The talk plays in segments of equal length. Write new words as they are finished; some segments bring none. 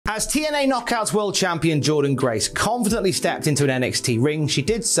As TNA Knockouts World Champion Jordynne Grace confidently stepped into an NXT ring, she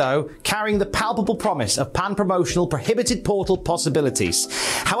did so carrying the palpable promise of pan-promotional prohibited portal possibilities.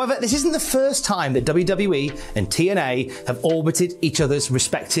 However, this isn't the first time that WWE and TNA have orbited each other's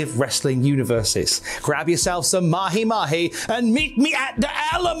respective wrestling universes. Grab yourself some mahi-mahi and meet me at the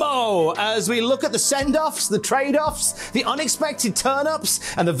Alamo as we look at the send-offs, the trade-offs, the unexpected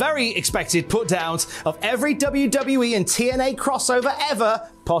turn-ups, and the very expected put-downs of every WWE and TNA crossover ever,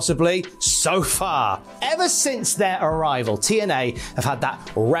 possibly so far. Ever since their arrival, TNA have had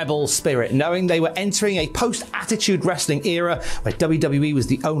that rebel spirit, knowing they were entering a post-Attitude Wrestling era where WWE was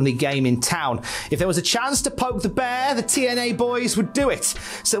the only game in town. If there was a chance to poke the bear, the TNA boys would do it.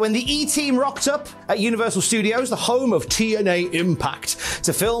 So when the E-Team rocked up at Universal Studios, the home of TNA Impact,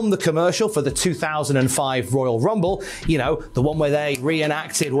 to film the commercial for the 2005 Royal Rumble, you know, the one where they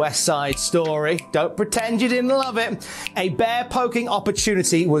reenacted West Side Story, don't pretend you didn't love it, a bear-poking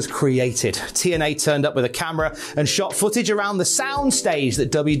opportunity was created. TNA turned up with a camera and shot footage around the soundstage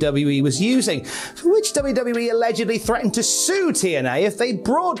that WWE was using, for which WWE allegedly threatened to sue TNA if they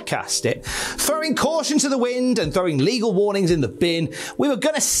broadcast it. Throwing caution to the wind and throwing legal warnings in the bin, we were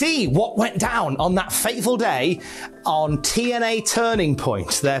going to see what went down on that fateful day on TNA Turning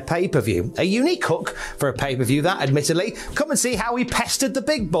Point, their pay-per-view. A unique hook for a pay-per-view that, admittedly. Come and see how we pestered the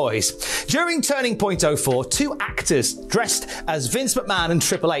big boys. During Turning Point 04, two actors dressed as Vince McMahon and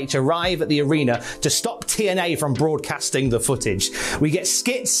Triple H arrive at the arena to stop TNA from broadcasting the footage. We get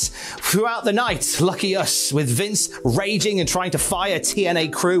skits throughout the night, lucky us, with Vince raging and trying to fire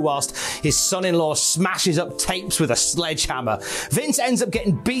TNA crew whilst his son-in-law smashes up tapes with a sledgehammer. Vince ends up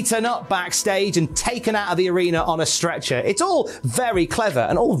getting beaten up backstage and taken out of the arena on a stretcher. It's all very clever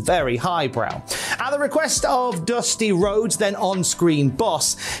and all very highbrow. At the request of Dusty Rhodes, then on-screen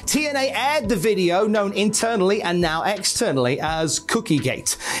boss, TNA aired the video known internally and now externally as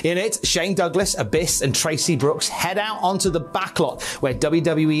Cookiegate. In it, Shane Douglas, Abyss and Tracy Brooks head out onto the backlot where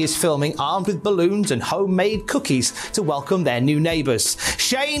WWE is filming, armed with balloons and homemade cookies to welcome their new neighbours.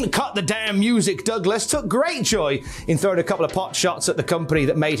 Shane cut the damn music. Douglas took great joy in throwing a couple of pot shots at the company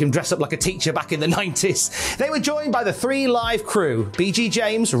that made him dress up like a teacher back in the 90s. They were joined by the three live crew, BG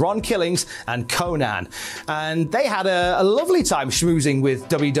James, Ron Killings and Conan. And they had a lovely time schmoozing with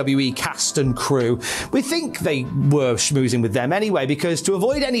WWE cast and crew. We think they were schmoozing with them anyway, because to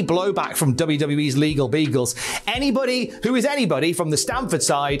avoid any blowback from WWE's legal beagles, anybody who is anybody from the Stamford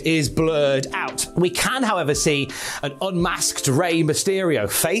side is blurred out. We can, however, see an unmasked Rey Mysterio,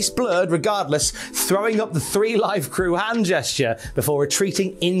 face blurred regardless, throwing up the three live crew hand gesture before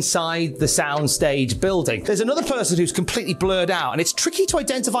retreating inside the soundstage building. There's another person who's completely blurred out, and it's tricky to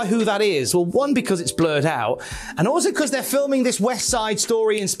identify who that is. Well, one, because it's blurred out, and also because they're filming this West Side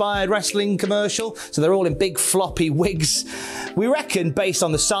Story inspired wrestling commercial, so they're all in big floppy wigs. We reckon, based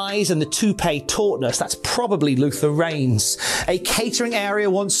on the size and the toupee tautness, that's probably Luther Reigns. A catering area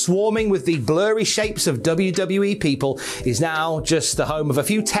once swarming with the blurry shapes of WWE people is now just the home of a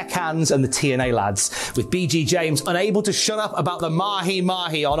few tech hands and the TNA lads, with BG James unable to shut up about the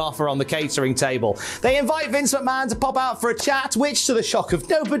mahi-mahi on offer on the catering table. They invite Vince McMahon to pop out for a chat, which, to the shock of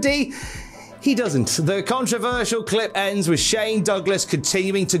nobody, he doesn't. The controversial clip ends with Shane Douglas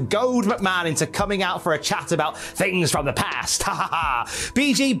continuing to goad McMahon into coming out for a chat about things from the past. Ha ha ha.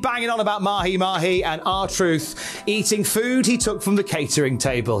 BG banging on about mahi-mahi and R-Truth eating food he took from the catering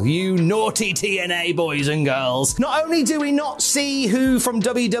table. You naughty TNA boys and girls. Not only do we not see who from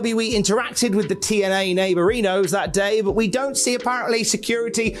WWE interacted with the TNA neighborinos that day, but we don't see apparently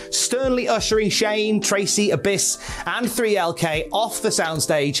security sternly ushering Shane, Tracy, Abyss and 3LK off the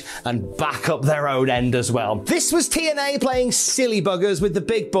soundstage and back up their own end as well. This was TNA playing silly buggers with the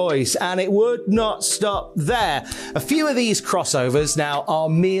big boys, and it would not stop there. A few of these crossovers now are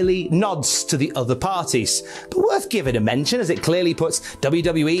merely nods to the other parties, but worth giving a mention as it clearly puts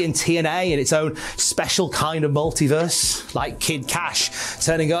WWE and TNA in its own special kind of multiverse, like Kid Cash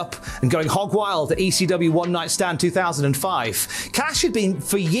turning up and going hog wild at ECW One Night Stand 2005. Cash had been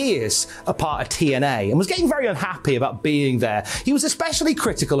for years a part of TNA and was getting very unhappy about being there. He was especially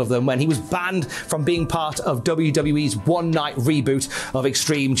critical of them when he was banned from being part of WWE's one-night reboot of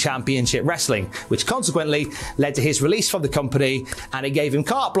Extreme Championship Wrestling, which consequently led to his release from the company, and it gave him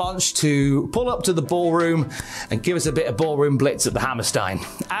carte blanche to pull up to the ballroom and give us a bit of ballroom blitz at the Hammerstein.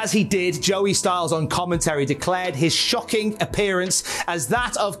 As he did, Joey Styles on commentary declared his shocking appearance as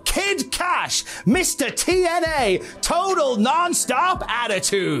that of Kid Cash, Mr. TNA, total non-stop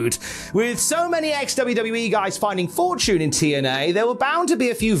attitude. With so many ex-WWE guys finding fortune in TNA, there were bound to be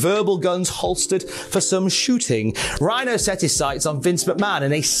a few verbal guns holstered for some shooting. Rhino set his sights on Vince McMahon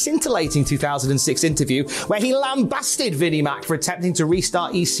in a scintillating 2006 interview where he lambasted Vinnie Mac for attempting to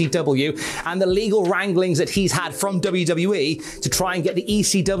restart ECW and the legal wranglings that he's had from WWE to try and get the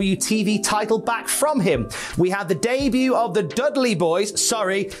ECW TV title back from him. We had the debut of the Dudley Boys,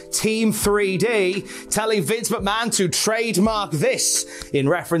 Team 3D, telling Vince McMahon to trademark this in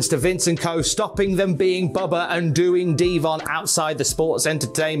reference to Vince & Co. stopping them being Bubba and doing Devon outside the Sports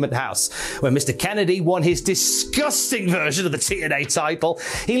Entertainment House. When Mr. Kennedy won his disgusting version of the TNA title,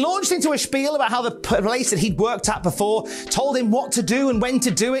 he launched into a spiel about how the place that he'd worked at before told him what to do and when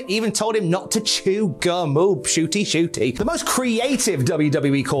to do it, even told him not to chew gum. Oh, shooty, shooty. The most creative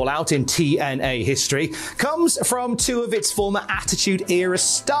WWE call-out in TNA history comes from two of its former Attitude Era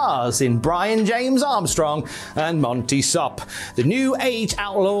stars in Brian James Armstrong and Monty Sopp. The New Age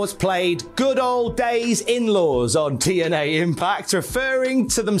Outlaws played Good Old Days In-Laws on TNA Impact, referring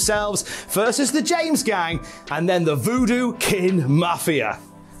to themselves first as the James Gang and then the Voodoo Kin Mafia.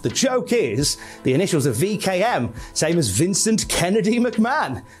 The joke is the initials of VKM, same as Vincent Kennedy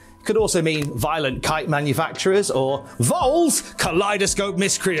McMahon. Could also mean violent kite manufacturers or Vols, kaleidoscope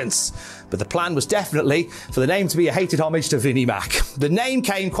miscreants. But the plan was definitely for the name to be a hated homage to Vinnie Mac. The name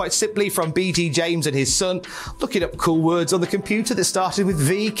came quite simply from B.G. James and his son looking up cool words on the computer that started with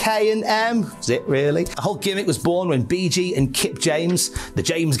V, K and M. Is it really? The whole gimmick was born when B.G. and Kip James, the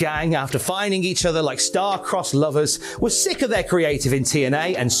James Gang, after finding each other like star-crossed lovers, were sick of their creative in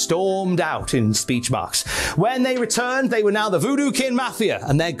TNA and stormed out in speech marks. When they returned, they were now the Voodoo Kin Mafia,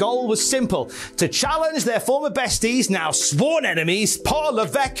 and their goal was simple: to challenge their former besties, now sworn enemies, Paul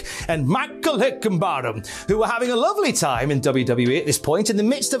Levesque and Michael Hickenbottom, who were having a lovely time in WWE at this point in the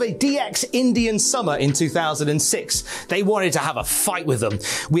midst of a DX Indian summer in 2006. They wanted to have a fight with them.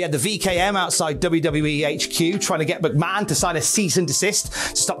 We had the VKM outside WWE HQ trying to get McMahon to sign a cease and desist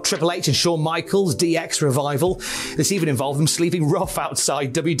to stop Triple H and Shawn Michaels' DX revival. This even involved them sleeping rough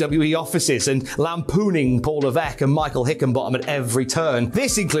outside WWE offices and lampooning Paul Levesque and Michael Hickenbottom at every turn.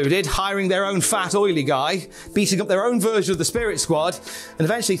 This included hiring their own fat oily guy, beating up their own version of the Spirit Squad, and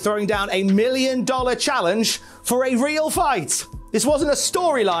eventually throwing down $1 million challenge for a real fight. This wasn't a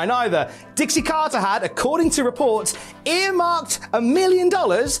storyline either. Dixie Carter had, according to reports, earmarked $1 million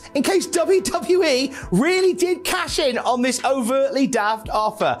in case WWE really did cash in on this overtly daft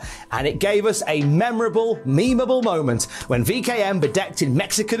offer. And it gave us a memorable, memeable moment when VKM, bedecked in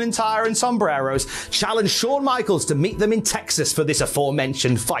Mexican attire and sombreros, challenged Shawn Michaels to meet them in Texas for this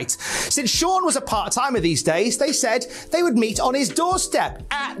aforementioned fight. Since Shawn was a part-timer these days, they said they would meet on his doorstep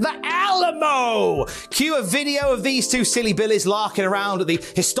at the Alamo. Cue a video of these two silly billies larking around at the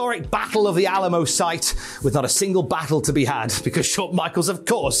historic Battle of the Alamo site with not a single battle to be had because Shawn Michaels, of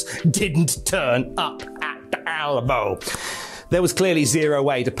course, didn't turn up at the Alamo. There was clearly zero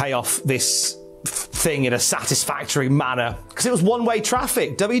way to pay off this thing in a satisfactory manner because it was one-way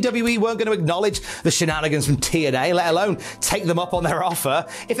traffic. WWE weren't going to acknowledge the shenanigans from TNA, let alone take them up on their offer.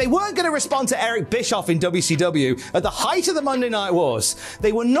 If they weren't going to respond to Eric Bischoff in WCW at the height of the Monday Night Wars,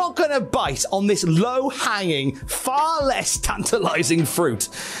 they were not going to bite on this low-hanging, far less tantalizing fruit.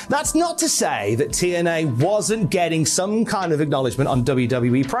 That's not to say that TNA wasn't getting some kind of acknowledgement on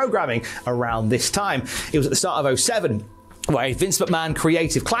WWE programming around this time. It was at the start of 07 where a Vince McMahon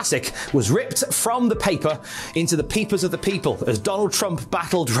creative classic was ripped from the paper into the peepers of the people as Donald Trump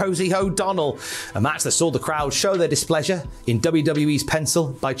battled Rosie O'Donnell, a match that saw the crowd show their displeasure in WWE's pencil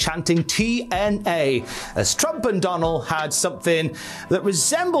by chanting TNA, as Trump and Donnell had something that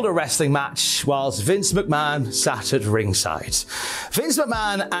resembled a wrestling match whilst Vince McMahon sat at ringside. Vince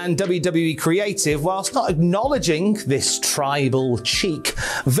McMahon and WWE creative, whilst not acknowledging this tribal cheek,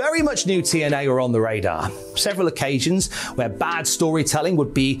 very much knew TNA were on the radar. Several occasions where bad storytelling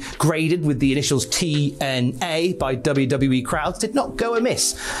would be graded with the initials TNA by WWE crowds did not go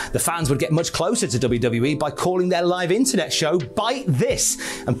amiss. The fans would get much closer to WWE by calling their live internet show Bite This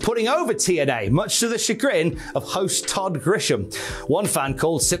and putting over TNA, much to the chagrin of host Todd Grisham. One fan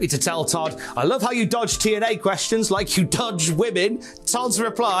called simply to tell Todd, "I love how you dodge TNA questions like you dodge women." Todd's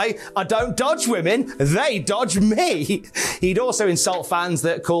reply, "I don't dodge women, they dodge me." He'd also insult fans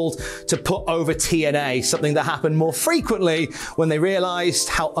that called to put over TNA, something that happened more frequently when they realised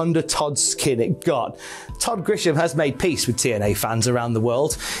how under Todd's skin it got. Todd Grisham has made peace with TNA fans around the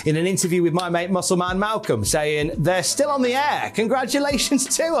world in an interview with my mate Muscleman Malcolm, saying, "They're still on the air. Congratulations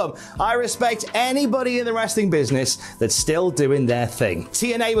to them. I respect anybody in the wrestling business that's still doing their thing."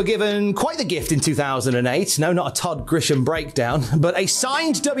 TNA were given quite the gift in 2008. No, not a Todd Grisham breakdown, but a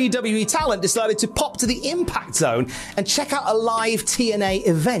signed WWE talent decided to pop to the Impact Zone and check out a live TNA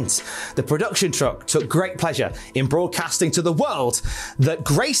event. The production truck took great pleasure in broadcasting broadcasting to the world that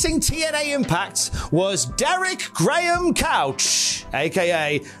gracing TNA Impact was Derek Graham Couch,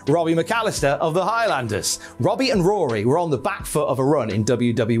 aka Robbie McAllister of the Highlanders. Robbie and Rory were on the back foot of a run in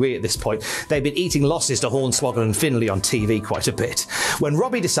WWE at this point. They'd been eating losses to Hornswoggle and Finlay on TV quite a bit. When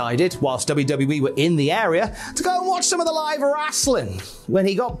Robbie decided, whilst WWE were in the area, to go and watch some of the live wrestling. When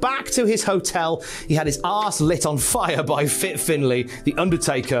he got back to his hotel, he had his arse lit on fire by Fit Finlay, The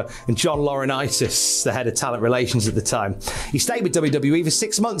Undertaker, and John Laurinaitis, the head of talent relations at the time. He stayed with WWE for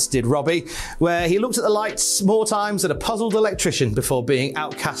 6 months, did Robbie, where he looked at the lights more times than a puzzled electrician before being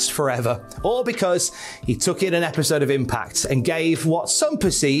outcast forever. All because he took in an episode of Impact and gave what some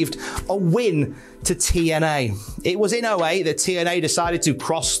perceived a win to TNA. It was in 08 that TNA decided to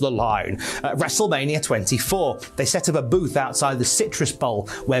cross the line. At WrestleMania 24, they set up a booth outside the Citrus Bowl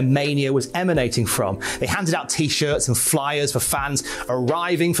where Mania was emanating from. They handed out t-shirts and flyers for fans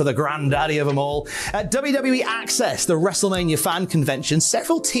arriving for the granddaddy of them all. At WWE Access, the WrestleMania fan convention,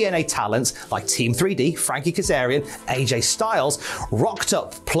 several TNA talents like Team 3D, Frankie Kazarian, AJ Styles rocked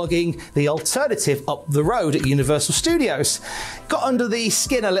up, plugging the alternative up the road at Universal Studios. Got under the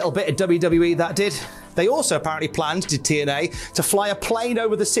skin a little bit at WWE, that did. They also apparently planned, did TNA, to fly a plane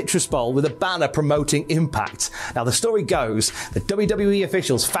over the Citrus Bowl with a banner promoting Impact. Now, the story goes that WWE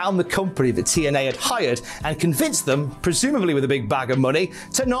officials found the company that TNA had hired and convinced them, presumably with a big bag of money,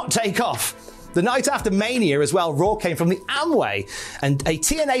 to not take off. The night after Mania as well, Raw came from the Amway, and a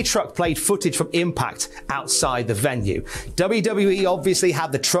TNA truck played footage from Impact outside the venue. WWE obviously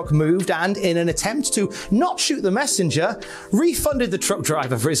had the truck moved and, in an attempt to not shoot the messenger, refunded the truck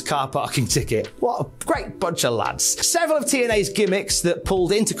driver for his car parking ticket. What a great bunch of lads. Several of TNA's gimmicks that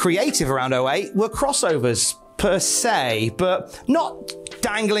pulled into creative around 08 were crossovers per se, but not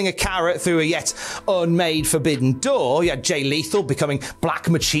dangling a carrot through a yet unmade forbidden door. You had Jay Lethal becoming Black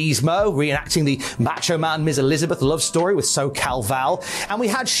Machismo, reenacting the Macho Man Ms. Elizabeth love story with SoCal Val. And we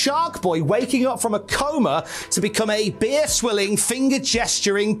had Shark Boy waking up from a coma to become a beer-swilling,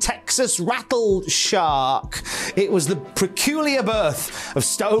 finger-gesturing Texas rattle shark. It was the peculiar birth of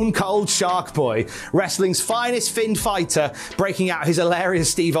Stone Cold Shark Boy, wrestling's finest finned fighter, breaking out his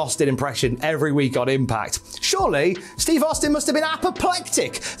hilarious Steve Austin impression every week on Impact. Surely, Steve Austin must have been apoplectic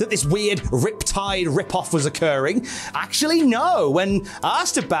that this weird Riptide rip-off was occurring. Actually, no. When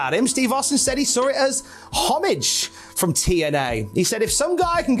asked about him, Steve Austin said he saw it as homage from TNA. He said, if some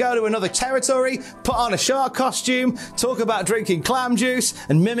guy can go to another territory, put on a shark costume, talk about drinking clam juice,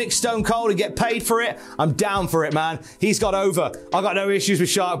 and mimic Stone Cold and get paid for it, I'm down for it, man. He's got over. I got no issues with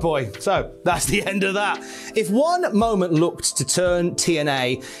Shark Boy. So that's the end of that. If one moment looked to turn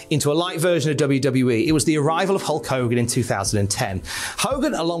TNA into a light version of WWE, it was the arrival of Hulk Hogan in 2010.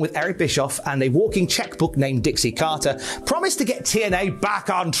 Hogan, along with Eric Bischoff and a walking checkbook named Dixie Carter, promised to get TNA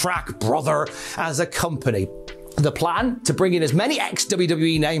back on track, brother, as a company. The plan, to bring in as many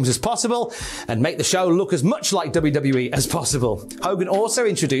ex-WWE names as possible and make the show look as much like WWE as possible. Hogan also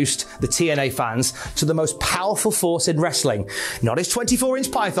introduced the TNA fans to the most powerful force in wrestling. Not his 24-inch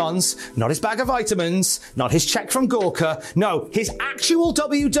pythons, not his bag of vitamins, not his check from Gorka, no, his actual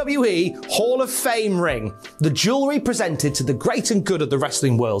WWE Hall of Fame ring. The jewellery presented to the great and good of the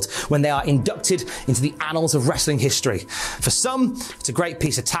wrestling world when they are inducted into the annals of wrestling history. For some, it's a great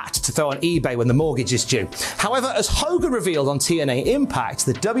piece of tat to throw on eBay when the mortgage is due. However, as Hogan revealed on TNA Impact,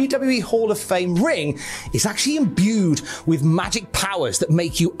 the WWE Hall of Fame ring is actually imbued with magic powers that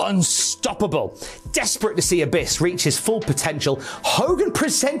make you unstoppable. Desperate to see Abyss reach his full potential, Hogan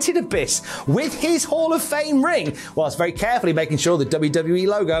presented Abyss with his Hall of Fame ring, whilst very carefully making sure the WWE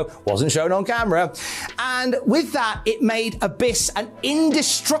logo wasn't shown on camera. And with that, it made Abyss an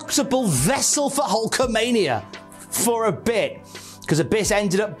indestructible vessel for Hulkamania. For a bit. Because Abyss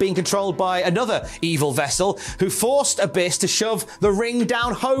ended up being controlled by another evil vessel who forced Abyss to shove the ring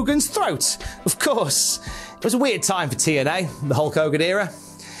down Hogan's throat. Of course, it was a weird time for TNA, the Hulk Hogan era,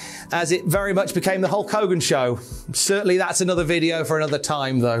 as it very much became the Hulk Hogan show. Certainly that's another video for another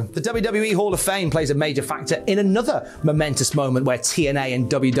time, though. The WWE Hall of Fame plays a major factor in another momentous moment where TNA and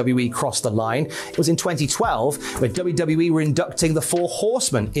WWE crossed the line. It was in 2012, where WWE were inducting the Four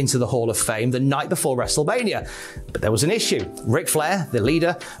Horsemen into the Hall of Fame the night before WrestleMania. But there was an issue. Ric Flair, the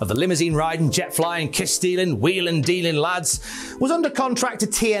leader of the limousine-riding, jet-flying, kiss-stealing, wheeling-dealing lads, was under contract to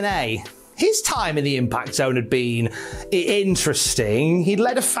TNA. His time in the Impact Zone had been interesting. He'd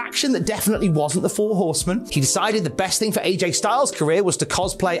led a faction that definitely wasn't the Four Horsemen. He decided the best thing for AJ Styles' career was to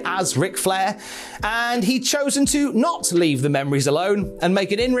cosplay as Ric Flair, and he'd chosen to not leave the memories alone and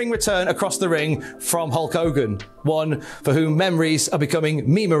make an in-ring return across the ring from Hulk Hogan, one for whom memories are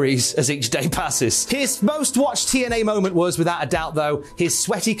becoming memories as each day passes. His most watched TNA moment was, without a doubt though, his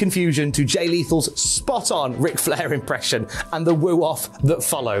sweaty confusion to Jay Lethal's spot-on Ric Flair impression and the woo-off that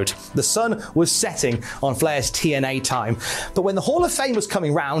followed. The sun was setting on Flair's TNA time, but when the Hall of Fame was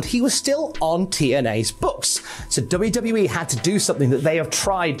coming round, he was still on TNA's books. So WWE had to do something that they have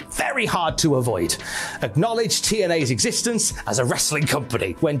tried very hard to avoid: acknowledge TNA's existence as a wrestling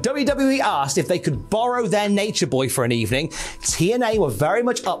company. When WWE asked if they could borrow their Nature Boy for an evening, TNA were very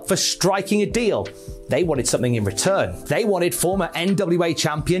much up for striking a deal. They wanted something in return. They wanted former NWA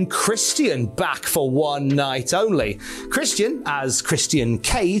champion Christian back for one night only. Christian, as Christian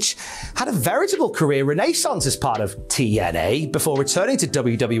Cage, had a veritable career renaissance as part of TNA before returning to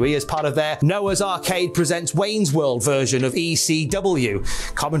WWE as part of their Noah's Arcade Presents Wayne's World version of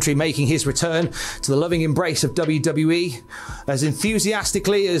ECW. Commentary making his return to the loving embrace of WWE as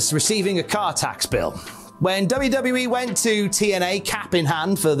enthusiastically as receiving a car tax bill. When WWE went to TNA cap in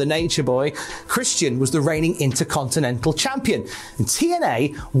hand for the Nature Boy, Christian was the reigning Intercontinental Champion, and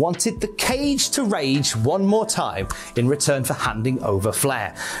TNA wanted the Cage to rage one more time in return for handing over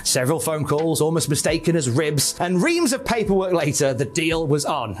Flair. Several phone calls, almost mistaken as ribs, and reams of paperwork later, the deal was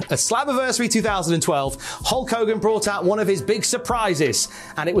on. At Slammiversary 2012, Hulk Hogan brought out one of his big surprises,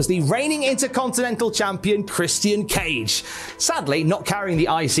 and it was the reigning Intercontinental Champion Christian Cage. Sadly, not carrying the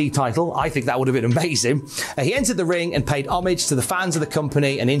IC title, I think that would have been amazing. He entered the ring and paid homage to the fans of the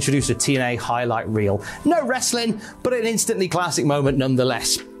company and introduced a TNA highlight reel. No wrestling, but an instantly classic moment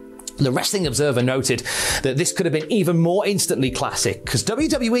nonetheless. The Wrestling Observer noted that this could have been even more instantly classic, because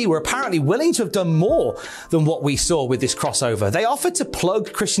WWE were apparently willing to have done more than what we saw with this crossover. They offered to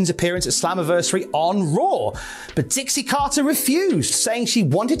plug Christian's appearance at Slammiversary on Raw, but Dixie Carter refused, saying she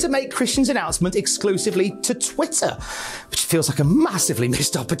wanted to make Christian's announcement exclusively to Twitter, which feels like a massively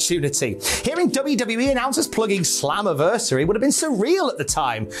missed opportunity. Hearing WWE announcers plugging Slammiversary would have been surreal at the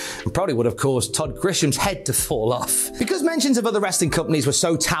time, and probably would have caused Todd Grisham's head to fall off. Because mentions of other wrestling companies were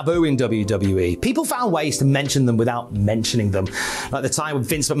so taboo in WWE, people found ways to mention them without mentioning them. Like the time when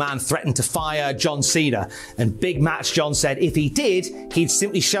Vince McMahon threatened to fire John Cena, and Big Match John said if he did, he'd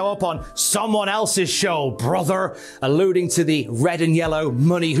simply show up on someone else's show, brother, alluding to the red and yellow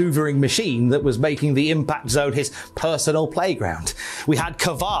money hoovering machine that was making the Impact Zone his personal playground. We had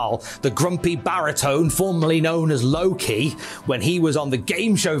Caval, the grumpy baritone formerly known as Low-Key, when he was on the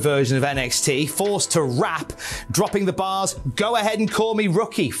game show version of NXT, forced to rap, dropping the bars, "Go ahead and call me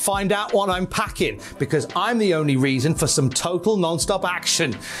rookie, find out what I'm packing, because I'm the only reason for some total non-stop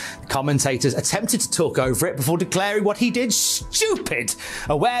action." The commentators attempted to talk over it before declaring what he did stupid,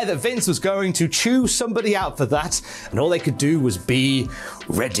 aware that Vince was going to chew somebody out for that, and all they could do was be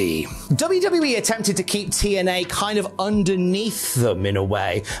ready. WWE attempted to keep TNA kind of underneath them in a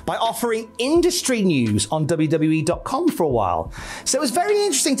way by offering industry news on WWE.com for a while. So it was very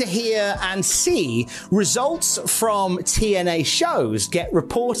interesting to hear and see results from TNA shows get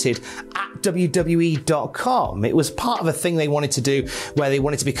reported at WWE.com. It was part of a thing they wanted to do where they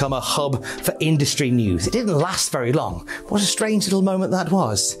wanted to become a hub for industry news. It didn't last very long. What a strange little moment that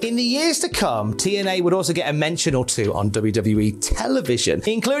was. In the years to come, TNA would also get a mention or two on WWE television,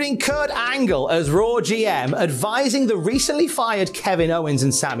 including Kurt Angle as Raw GM advising the recently fired Kevin Owens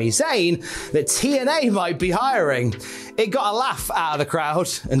and Sami Zayn that TNA might be hiring. It got a laugh out of the crowd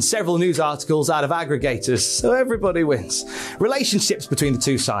and several news articles out of aggregators, so everybody wins. Relationships between the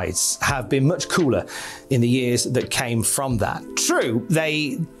two sides have been much cooler in the years that came from that. True,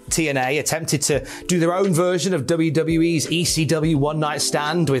 TNA attempted to do their own version of WWE's ECW One Night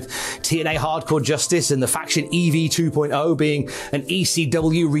Stand, with TNA Hardcore Justice and the faction EV 2.0 being an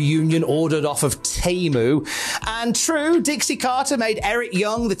ECW reunion ordered off of Temu. And true, Dixie Carter made Eric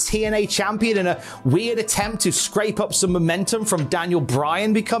Young the TNA champion in a weird attempt to scrape up some momentum from Daniel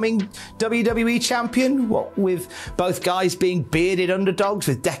Bryan becoming WWE champion, what with both guys being bearded underdogs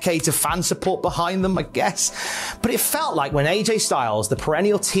with decades of fan support behind them, I guess. But it felt like when AJ Styles, the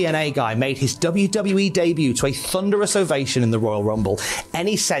perennial TNA guy, made his WWE debut to a thunderous ovation in the Royal Rumble,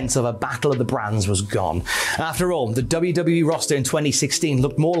 any sense of a battle of the brands was gone. After all, the WWE roster in 2016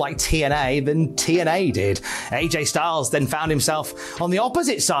 looked more like TNA than TNA did. AJ Styles then found himself on the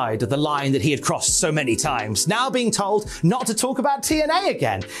opposite side of the line that he had crossed so many times, now being told not to talk about TNA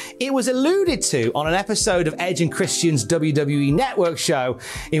again. It was alluded to on an episode of Edge and Christian's WWE Network show,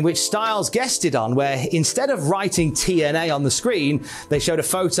 in which Styles guested on, where instead of writing TNA on the screen, they showed a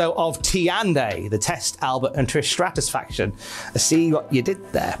photo photo of TNA, the Test, Albert and Trish Stratus faction. I see what you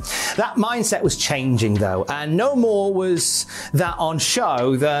did there. That mindset was changing though, and no more was that on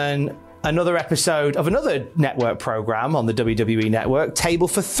show than another episode of another network program on the WWE network, Table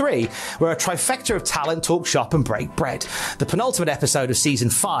for Three, where a trifecta of talent talk shop and break bread. The penultimate episode of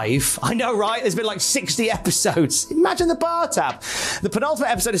season 5. I know, right? There's been like 60 episodes. Imagine the bar tab. The penultimate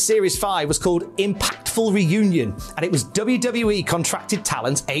episode of series 5 was called Impactful Reunion, and it was WWE contracted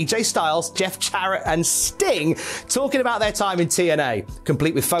talent AJ Styles, Jeff Jarrett and Sting talking about their time in TNA,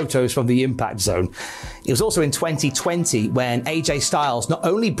 complete with photos from the Impact Zone. It was also in 2020 when AJ Styles not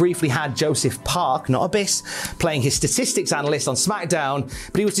only briefly had Joseph Park, not Abyss, playing his statistics analyst on SmackDown,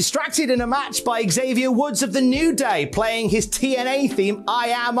 but he was distracted in a match by Xavier Woods of the New Day, playing his TNA theme, I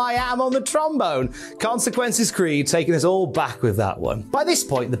Am on the trombone. Consequences Creed taking us all back with that one. By this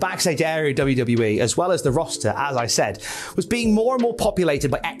point, the backstage area of WWE, as well as the roster, as I said, was being more and more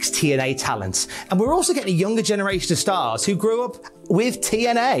populated by ex-TNA talent. And we're also getting a younger generation of stars who grew up with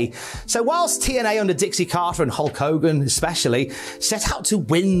TNA. So whilst TNA under Dixie Carter and Hulk Hogan especially set out to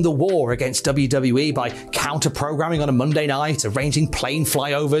win the war against WWE by counter-programming on a Monday night, arranging plane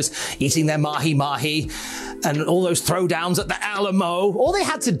flyovers, eating their mahi-mahi, and all those throwdowns at the Alamo, all they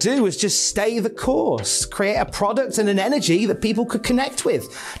had to do was just stay the course, create a product and an energy that people could connect with.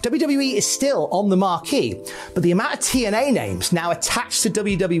 WWE is still on the marquee, but the amount of TNA names now attached to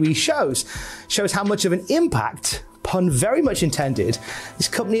WWE shows how much of an impact, pun very much intended, this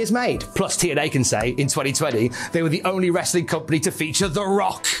company has made. Plus, TNA can say, in 2020, they were the only wrestling company to feature The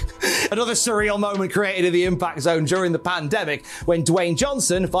Rock. Another surreal moment created in the Impact Zone during the pandemic when Dwayne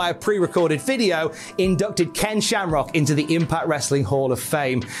Johnson, via pre-recorded video, inducted Ken Shamrock into the Impact Wrestling Hall of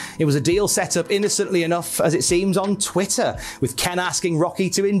Fame. It was a deal set up innocently enough, as it seems, on Twitter, with Ken asking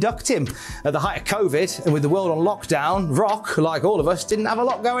Rocky to induct him. At the height of COVID, and with the world on lockdown, Rock, like all of us, didn't have a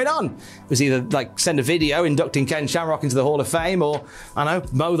lot going on. It was either like send a video inducting Ken Shamrock into the Hall of Fame, or, I don't know,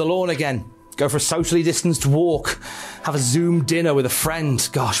 mow the lawn again, go for a socially distanced walk, have a Zoom dinner with a friend.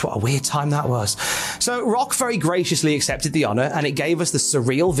 Gosh, what a weird time that was. So Rock very graciously accepted the honour, and it gave us the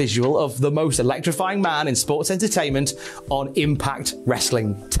surreal visual of the most electrifying man in sports entertainment on Impact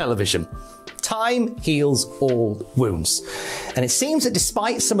Wrestling television. Time heals all wounds. And it seems that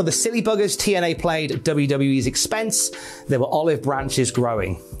despite some of the silly buggers TNA played at WWE's expense, there were olive branches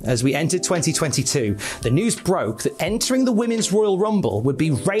growing. As we entered 2022, the news broke that entering the Women's Royal Rumble would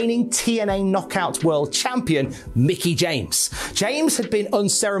be reigning TNA Knockout World Champion Mickie James. James had been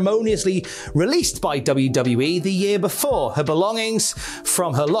unceremoniously released by WWE the year before, her belongings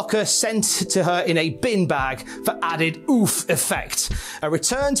from her locker sent to her in a bin bag for added oof effect. A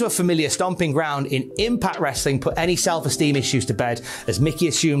return to a familiar stomping ground in Impact Wrestling put any self-esteem issues to bed, as Mickie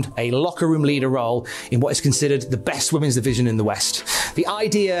assumed a locker room leader role in what is considered the best women's division in the West. The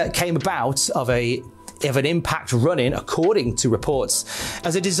idea came about of an Impact run-in, according to reports,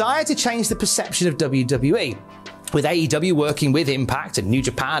 as a desire to change the perception of WWE. With AEW working with Impact and New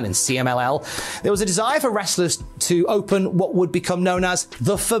Japan and CMLL, there was a desire for wrestlers to open what would become known as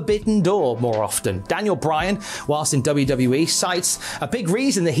the Forbidden Door more often. Daniel Bryan, whilst in WWE, cites a big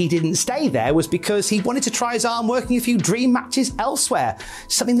reason that he didn't stay there was because he wanted to try his arm working a few dream matches elsewhere,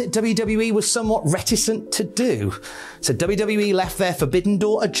 something that WWE was somewhat reticent to do. So WWE left their Forbidden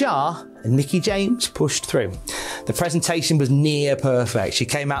Door ajar, and Mickie James pushed through. The presentation was near perfect. She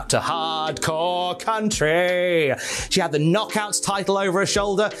came out to Hardcore Country. She had the Knockouts title over her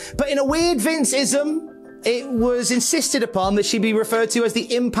shoulder, but in a weird Vince-ism, it was insisted upon that she be referred to as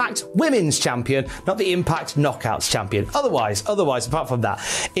the Impact Women's Champion, not the Impact Knockouts Champion. Otherwise, apart from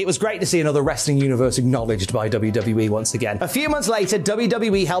that, it was great to see another wrestling universe acknowledged by WWE once again. A few months later,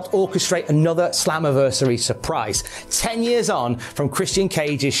 WWE helped orchestrate another Slammiversary surprise. 10 years on from Christian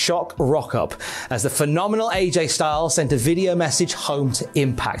Cage's shock rock-up, as the phenomenal AJ Styles sent a video message home to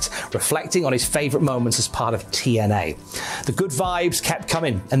Impact, reflecting on his favourite moments as part of TNA. The good vibes kept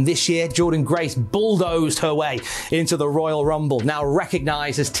coming, and this year, Jordynne Grace bulldozed her way into the Royal Rumble, now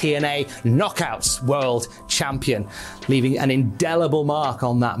recognised as TNA Knockouts World Champion, leaving an indelible mark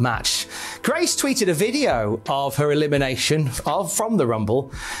on that match. Grace tweeted a video of her elimination from the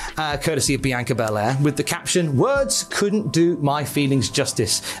Rumble, courtesy of Bianca Belair, with the caption, "Words couldn't do my feelings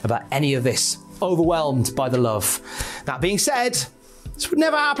justice about any of this. Overwhelmed by the love." That being said, this would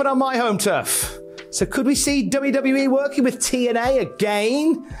never happen on my home turf. So could we see WWE working with TNA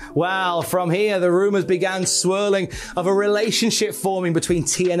again? Well, from here, the rumors began swirling of a relationship forming between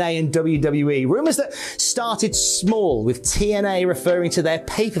TNA and WWE. Rumors that started small, with TNA referring to their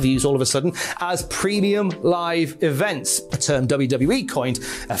pay-per-views all of a sudden as premium live events, a term WWE coined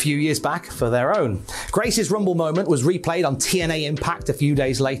a few years back for their own. Grace's Rumble moment was replayed on TNA Impact a few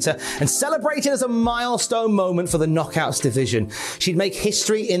days later and celebrated as a milestone moment for the Knockouts division. She'd make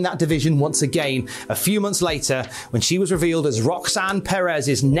history in that division once again a few months later when she was revealed as Roxanne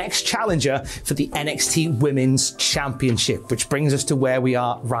Perez's next challenger for the NXT Women's Championship, which brings us to where we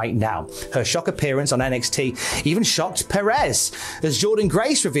are right now. Her shock appearance on NXT even shocked Perez, as Jordynne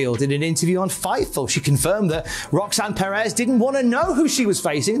Grace revealed in an interview on Fightful. She confirmed that Roxanne Perez didn't want to know who she was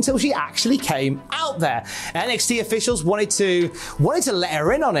facing until she actually came out there. NXT officials wanted to let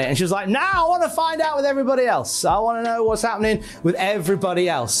her in on it, and she was like, "Now I want to find out with everybody else. I want to know what's happening with everybody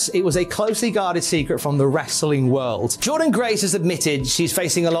else." It was a closely guarded secret from the wrestling world. Jordynne Grace has admitted she's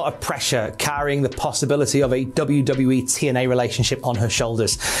facing a lot of pressure, carrying the possibility of a WWE TNA relationship on her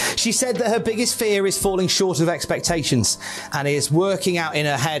shoulders. She said that her biggest fear is falling short of expectations and is working out in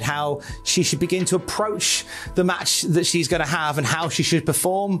her head how she should begin to approach the match that she's going to have and how she should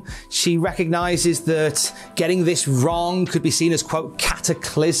perform. She recognizes that getting this wrong could be seen as, quote,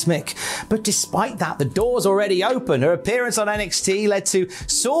 cataclysmic. But despite that, the door's already open. Her appearance on NXT led to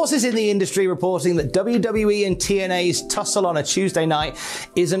sources in the industry reporting that WWE and TNA's tussle on a Tuesday night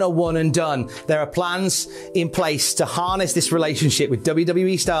isn't a one and done. There are plans in place to harness this relationship with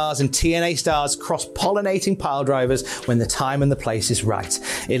WWE stars and TNA stars cross-pollinating pile drivers when the time and the place is right.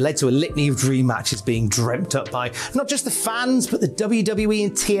 It led to a litany of dream matches being dreamt up by not just the fans, but the WWE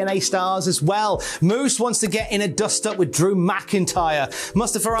and TNA stars as well. Moose wants to get in a dust-up with Drew McIntyre.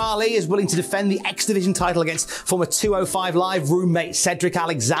 Mustafa Ali is willing to defend the X Division title against former 205 Live roommate Cedric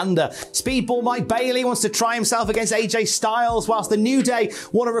Alexander. Speedball Mike Bailey wants to try himself against AJ Styles, whilst the New Day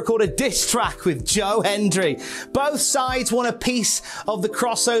want to record a diss track with Joe Hendry. Both sides want a piece of the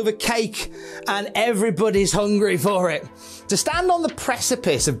crossover cake, and everybody's hungry for it. To stand on the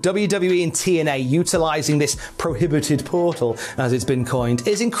precipice of WWE and TNA utilising this prohibited portal, as it's been coined,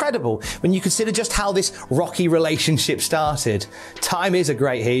 is incredible when you consider just how this rocky relationship started. Time is a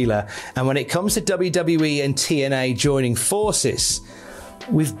great healer, and when it comes to WWE and TNA joining forces,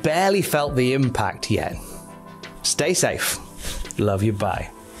 we've barely felt the impact yet. Stay safe. Love you, bye.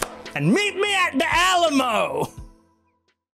 And meet me at the Alamo!